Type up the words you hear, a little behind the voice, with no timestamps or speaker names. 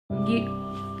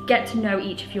You get to know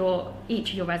each of your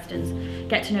residents,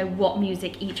 get to know what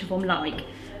music each of them like,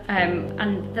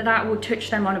 and that will touch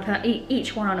them on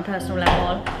each one on a personal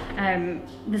level.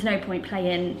 There's no point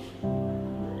playing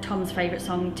Tom's favourite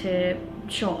song to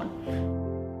Sean.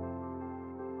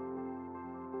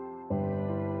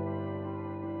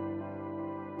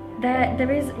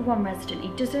 There is one resident, he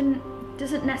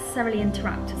doesn't necessarily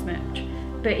interact as much,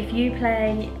 but if you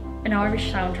play an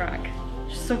Irish soundtrack,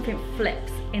 something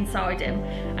flips inside him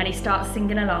and he starts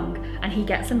singing along and he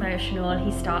gets emotional,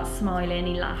 he starts smiling,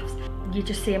 he laughs. You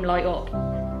just see him light up.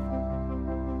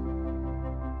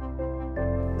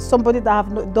 Somebody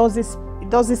that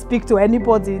doesn't speak to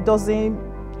anybody,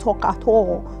 doesn't talk at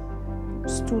all,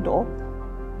 stood up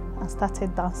and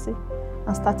started dancing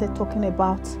and started talking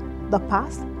about the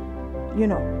past, you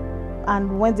know.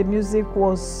 And when the music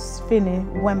was finished,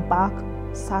 went back,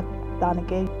 sat down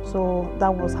again. So that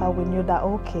was how we knew that,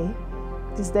 okay,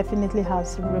 this definitely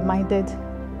has reminded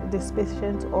this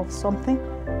patient of something.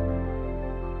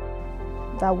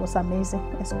 That was an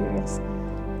amazing experience.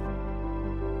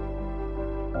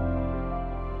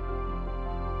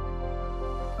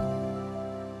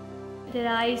 Their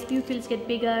eyes, pupils get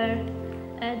bigger,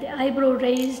 the eyebrow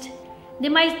raised. They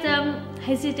might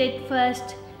hesitate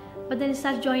first, but then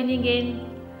start joining in,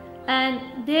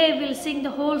 and they will sing the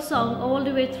whole song all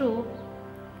the way through.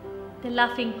 They're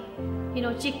laughing, you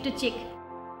know, cheek to cheek.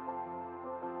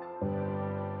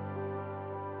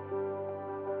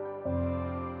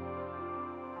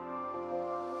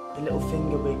 The little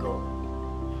finger wiggle,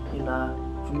 you know,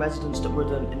 from residents that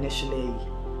wouldn't initially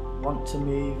want to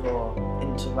move or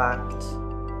interact.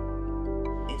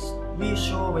 It's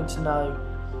reassuring to know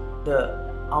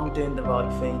that I'm doing the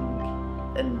right thing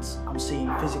and I'm seeing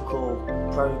physical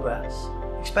progress,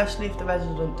 especially if the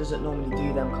resident doesn't normally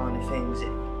do them kind of things.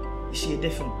 You see a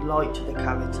different light to the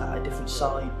character, a different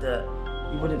side that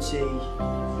you wouldn't see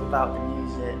without the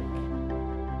music.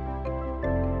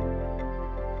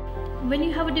 When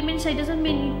you have a dementia, it doesn't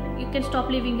mean you can stop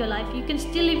living your life. You can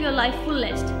still live your life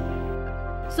fullest.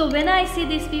 So when I see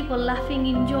these people laughing,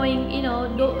 enjoying, you know,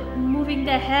 moving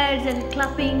their heads and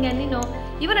clapping and, you know,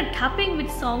 even a tapping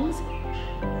with songs,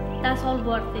 that's all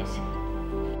worth it.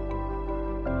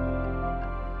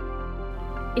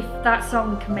 If that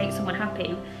song can make someone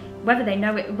happy, whether they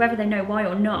know it, whether they know why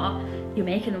or not, you're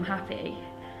making them happy.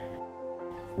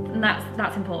 And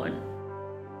that's important.